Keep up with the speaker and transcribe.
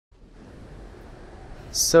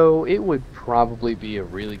So it would probably be a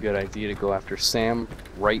really good idea to go after Sam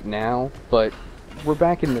right now, but we're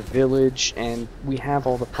back in the village and we have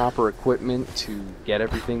all the proper equipment to get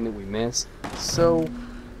everything that we missed, so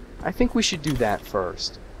I think we should do that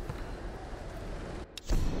first.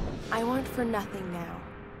 I want for nothing now.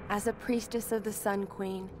 As a priestess of the Sun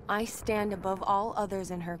Queen, I stand above all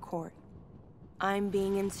others in her court. I'm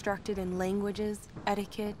being instructed in languages,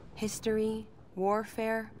 etiquette, history,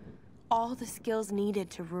 warfare, all the skills needed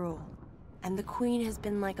to rule. And the Queen has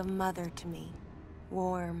been like a mother to me.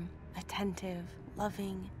 Warm, attentive,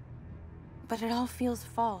 loving. But it all feels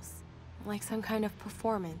false, like some kind of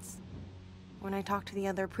performance. When I talk to the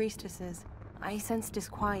other priestesses, I sense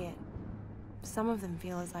disquiet. Some of them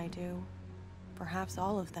feel as I do. Perhaps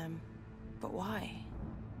all of them. But why?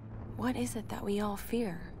 What is it that we all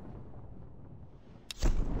fear?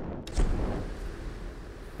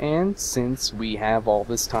 And since we have all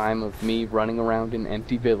this time of me running around an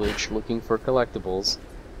empty village looking for collectibles,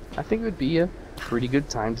 I think it would be a pretty good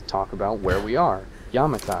time to talk about where we are,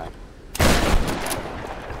 Yamatai.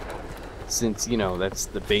 Since, you know, that's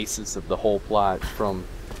the basis of the whole plot from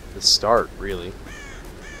the start, really.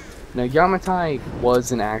 Now, Yamatai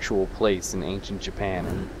was an actual place in ancient Japan,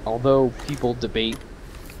 and although people debate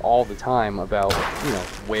all the time about, you know,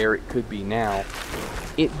 where it could be now,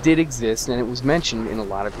 it did exist and it was mentioned in a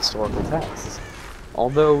lot of historical texts.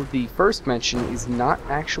 Although the first mention is not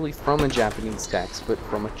actually from a Japanese text, but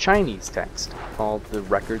from a Chinese text called the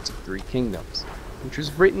Records of Three Kingdoms, which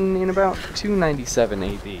was written in about 297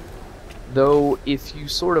 AD. Though, if you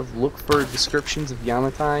sort of look for descriptions of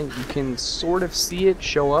Yamatai, you can sort of see it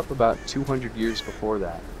show up about 200 years before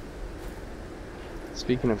that.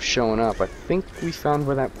 Speaking of showing up, I think we found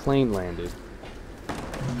where that plane landed.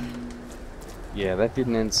 Yeah, that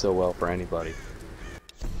didn't end so well for anybody.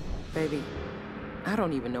 Baby, I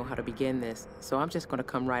don't even know how to begin this, so I'm just gonna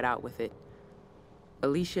come right out with it.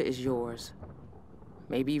 Alicia is yours.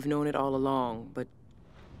 Maybe you've known it all along, but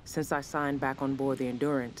since I signed back on board the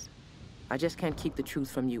Endurance, I just can't keep the truth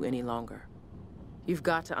from you any longer. You've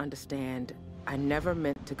got to understand, I never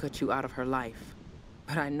meant to cut you out of her life.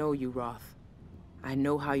 But I know you, Roth. I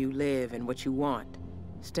know how you live and what you want.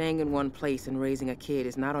 Staying in one place and raising a kid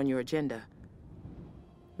is not on your agenda.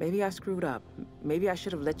 Maybe I screwed up. Maybe I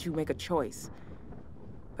should have let you make a choice.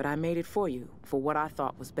 But I made it for you, for what I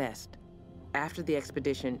thought was best. After the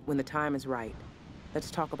expedition, when the time is right, let's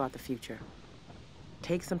talk about the future.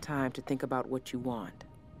 Take some time to think about what you want.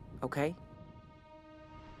 Okay?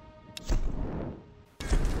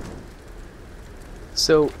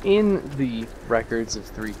 So, in the Records of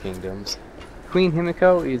Three Kingdoms, Queen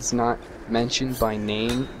Himiko is not mentioned by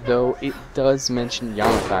name, though it does mention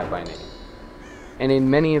Yamatai by name. And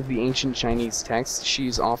in many of the ancient Chinese texts, she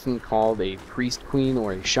is often called a priest queen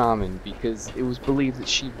or a shaman because it was believed that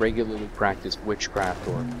she regularly practiced witchcraft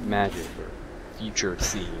or magic or future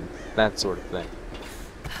seeing, that sort of thing.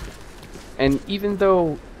 And even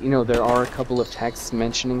though, you know, there are a couple of texts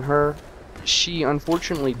mentioning her, she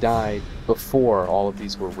unfortunately died before all of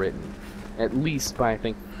these were written. At least by, I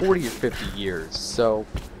think, 40 or 50 years, so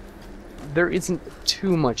there isn't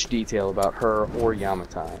too much detail about her or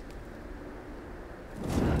Yamatai.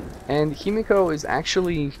 And Himiko is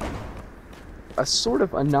actually a sort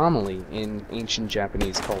of anomaly in ancient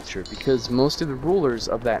Japanese culture, because most of the rulers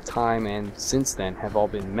of that time and since then have all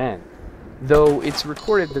been men. Though it's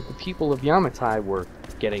recorded that the people of Yamatai were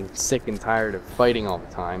getting sick and tired of fighting all the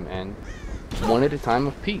time and wanted a time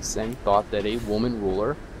of peace and thought that a woman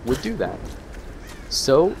ruler would do that.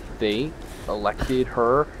 So they elected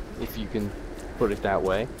her, if you can put it that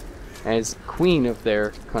way, as queen of their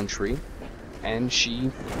country, and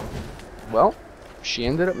she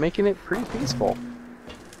ended up making it pretty peaceful.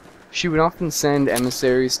 She would often send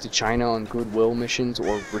emissaries to China on goodwill missions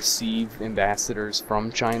or receive ambassadors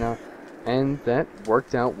from China, and that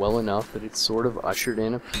worked out well enough that it sort of ushered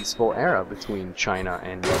in a peaceful era between China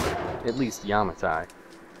and at least Yamatai.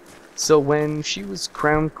 So when she was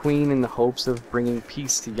crowned queen in the hopes of bringing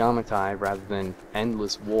peace to Yamatai rather than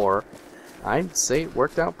endless war, I'd say it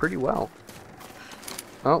worked out pretty well.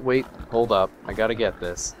 Oh, wait, hold up, I gotta get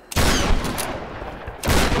this.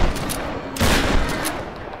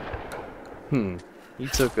 He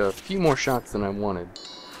took a few more shots than I wanted.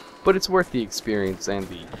 But it's worth the experience and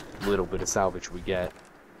the little bit of salvage we get.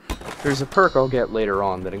 There's a perk I'll get later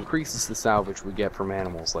on that increases the salvage we get from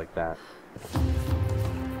animals like that.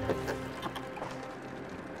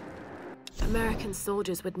 American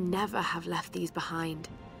soldiers would never have left these behind.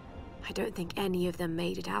 I don't think any of them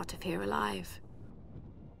made it out of here alive.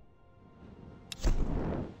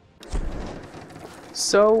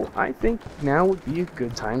 So I think now would be a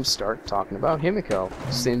good time to start talking about Himiko,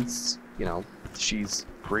 since, you know, she's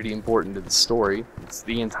pretty important to the story. It's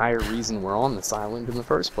the entire reason we're on this island in the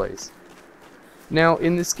first place. Now,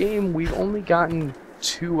 in this game, we've only gotten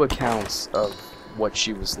 2 accounts of what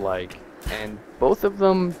she was like, and both of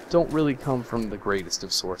them don't really come from the greatest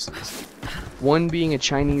of sources. One being a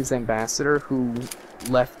Chinese ambassador who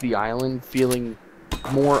left the island feeling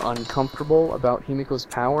more uncomfortable about Himiko's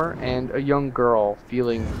power, and a young girl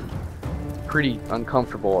feeling pretty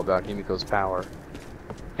uncomfortable about Himiko's power.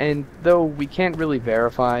 And though we can't really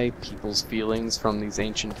verify people's feelings from these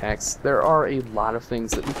ancient texts, there are a lot of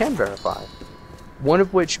things that we can verify. One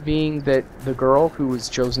of which being that the girl who was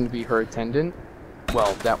chosen to be her attendant,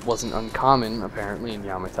 well, that wasn't uncommon apparently in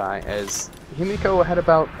Yamatai, as Himiko had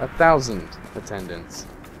about 1,000 attendants,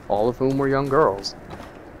 all of whom were young girls.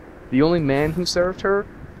 The only man who served her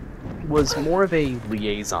was more of a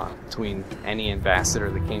liaison between any ambassador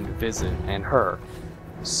that came to visit and her.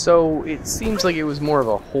 So it seems like it was more of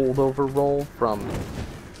a holdover role from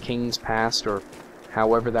King's Past, or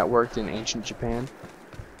however that worked in ancient Japan.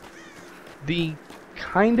 The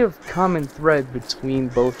kind of common thread between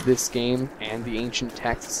both this game and the ancient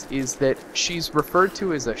texts is that she's referred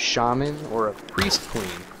to as a shaman or a priest queen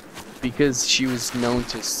because she was known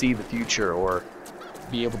to see the future or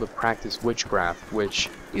be able to practice witchcraft, which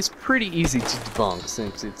is pretty easy to debunk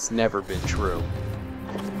since it's never been true.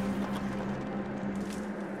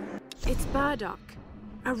 It's burdock,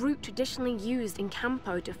 a root traditionally used in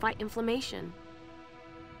Kampo to fight inflammation.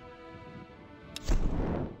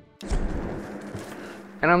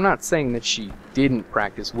 And I'm not saying that she didn't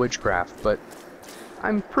practice witchcraft, but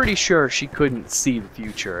I'm pretty sure she couldn't see the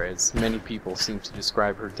future, as many people seem to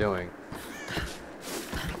describe her doing.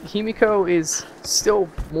 Himiko is still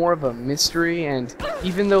more of a mystery, and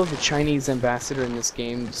even though the Chinese ambassador in this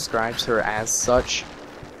game describes her as such,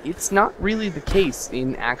 it's not really the case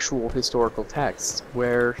in actual historical texts,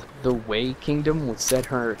 where the Wei Kingdom would set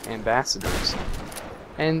her ambassadors,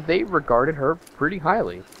 and they regarded her pretty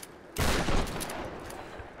highly.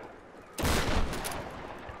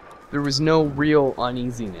 There was no real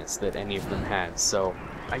uneasiness that any of them had, so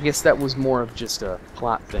I guess that was more of just a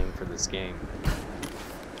plot thing for this game.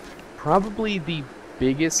 Probably the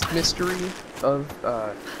biggest mystery of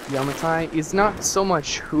Yamatai is not so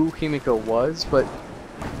much who Himiko was, but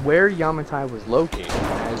where Yamatai was located,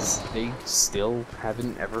 as they still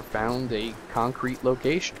haven't ever found a concrete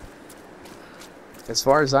location. As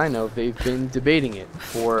far as I know, they've been debating it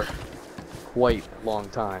for quite a long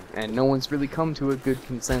time, and no one's really come to a good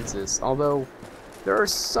consensus, although there are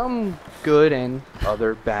some good and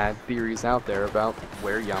other bad theories out there about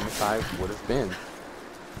where Yamatai would have been.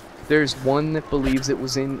 There's one that believes it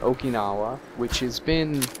was in Okinawa, which has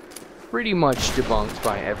been pretty much debunked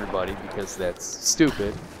by everybody because that's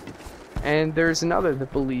stupid. And there's another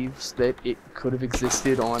that believes that it could have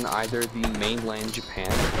existed on either the mainland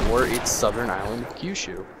Japan or its southern island of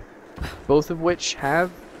Kyushu, both of which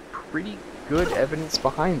have pretty good evidence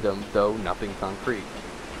behind them, though nothing concrete.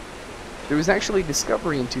 There was actually a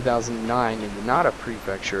discovery in 2009 in the Nara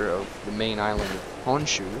prefecture of the main island of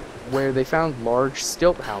Honshu, where they found large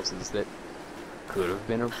stilt houses that could have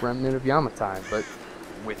been a remnant of Yamatai, but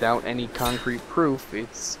without any concrete proof,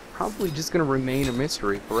 it's probably just going to remain a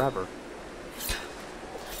mystery forever.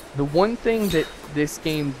 The one thing that this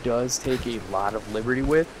game does take a lot of liberty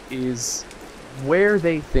with is where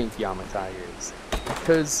they think Yamatai is.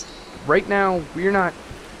 Because right now, we're not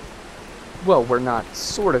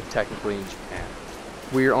sort of technically in Japan.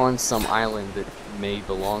 We're on some island that may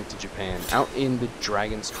belong to Japan, out in the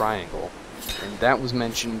Dragon's Triangle, and that was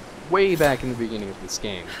mentioned way back in the beginning of this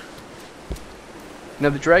game. Now,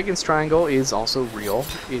 the Dragon's Triangle is also real.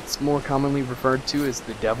 It's more commonly referred to as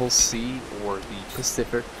the Devil's Sea or the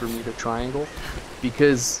Pacific Bermuda Triangle,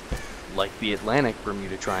 because, like the Atlantic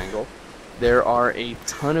Bermuda Triangle, there are a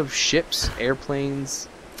ton of ships, airplanes,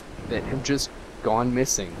 that have just gone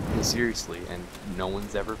missing mysteriously, and no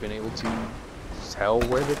one's ever been able to tell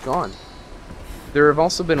where they've gone. There have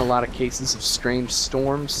also been a lot of cases of strange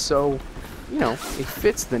storms, so, you know, it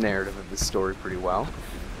fits the narrative of this story pretty well.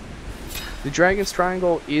 The Dragon's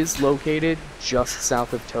Triangle is located just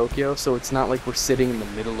south of Tokyo, so it's not like we're sitting in the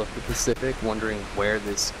middle of the Pacific wondering where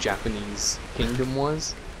this Japanese kingdom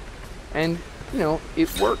was. And, you know,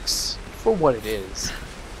 it works for what it is.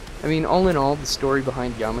 I mean, all in all, the story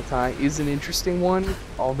behind Yamatai is an interesting one,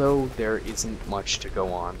 although there isn't much to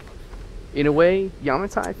go on. In a way,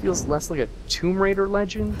 Yamatai feels less like a Tomb Raider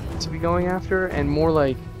legend to be going after, and more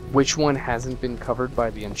like which one hasn't been covered by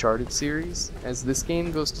the Uncharted series, as this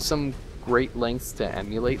game goes to some great lengths to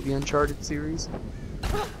emulate the Uncharted series.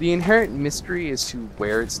 The inherent mystery as to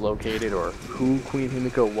where it's located or who Queen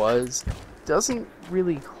Himiko was doesn't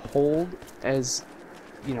really hold as,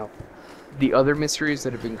 you know, the other mysteries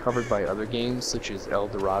that have been covered by other games, such as El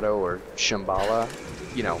Dorado or Shambhala,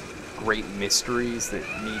 you know, great mysteries that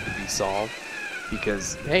need to be solved,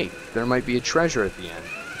 because, hey, there might be a treasure at the end.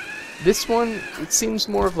 This one, it seems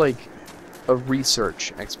more of like a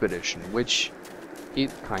research expedition, which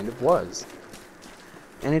it kind of was.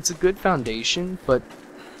 And it's a good foundation, but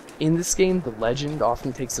in this game, the legend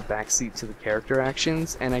often takes a backseat to the character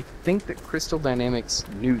actions, and I think that Crystal Dynamics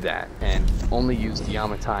knew that, and only used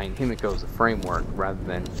Yamatai and Himiko as a framework, rather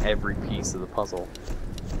than every piece of the puzzle.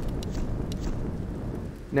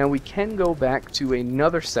 Now we can go back to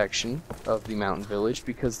another section of the mountain village,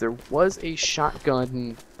 because there was a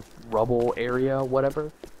shotgun rubble area,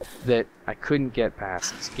 whatever, that I couldn't get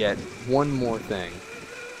past to get one more thing.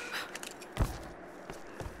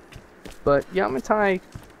 But Yamatai,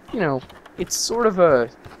 you know, it's sort of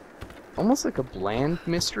almost like a bland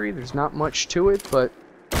mystery. There's not much to it, but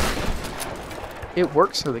it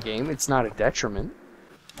works for the game. It's not a detriment.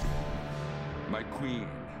 My queen,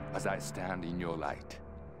 as I stand in your light,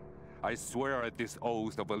 I swear this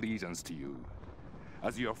oath of allegiance to you.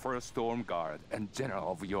 As your first storm guard and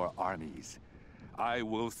general of your armies, I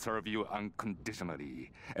will serve you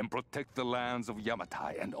unconditionally and protect the lands of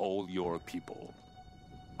Yamatai and all your people.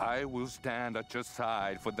 I will stand at your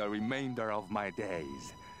side for the remainder of my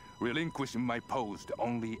days, relinquishing my post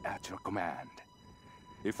only at your command.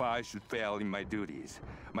 If I should fail in my duties,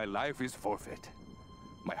 my life is forfeit.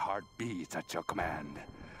 My heart beats at your command.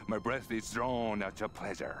 My breath is drawn at your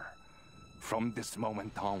pleasure. From this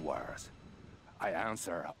moment onwards, I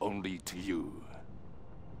answer only to you.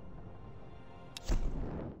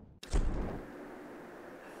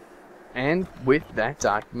 And with that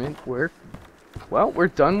document, we're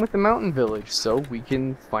done with the mountain village, so we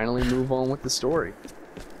can finally move on with the story.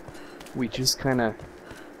 We just kind of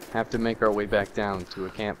have to make our way back down to a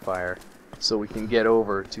campfire so we can get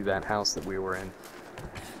over to that house that we were in.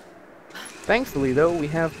 Thankfully, though, we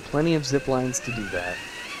have plenty of zip lines to do that.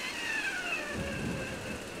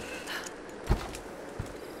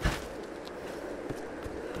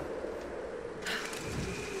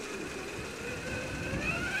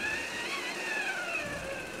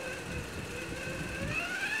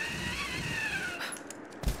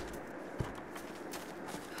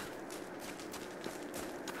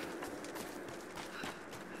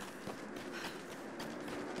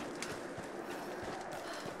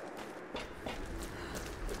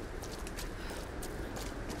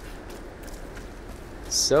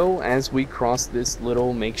 So, as we cross this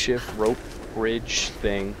little makeshift rope bridge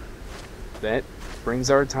thing, that brings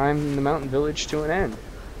our time in the mountain village to an end.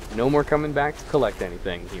 No more coming back to collect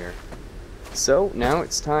anything here. So, now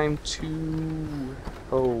it's time to...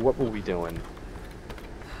 oh, what were we doing?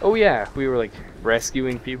 Oh yeah, we were like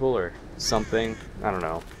rescuing people or something. I don't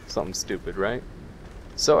know, something stupid, right?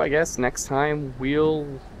 So I guess next time we'll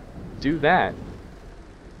do that.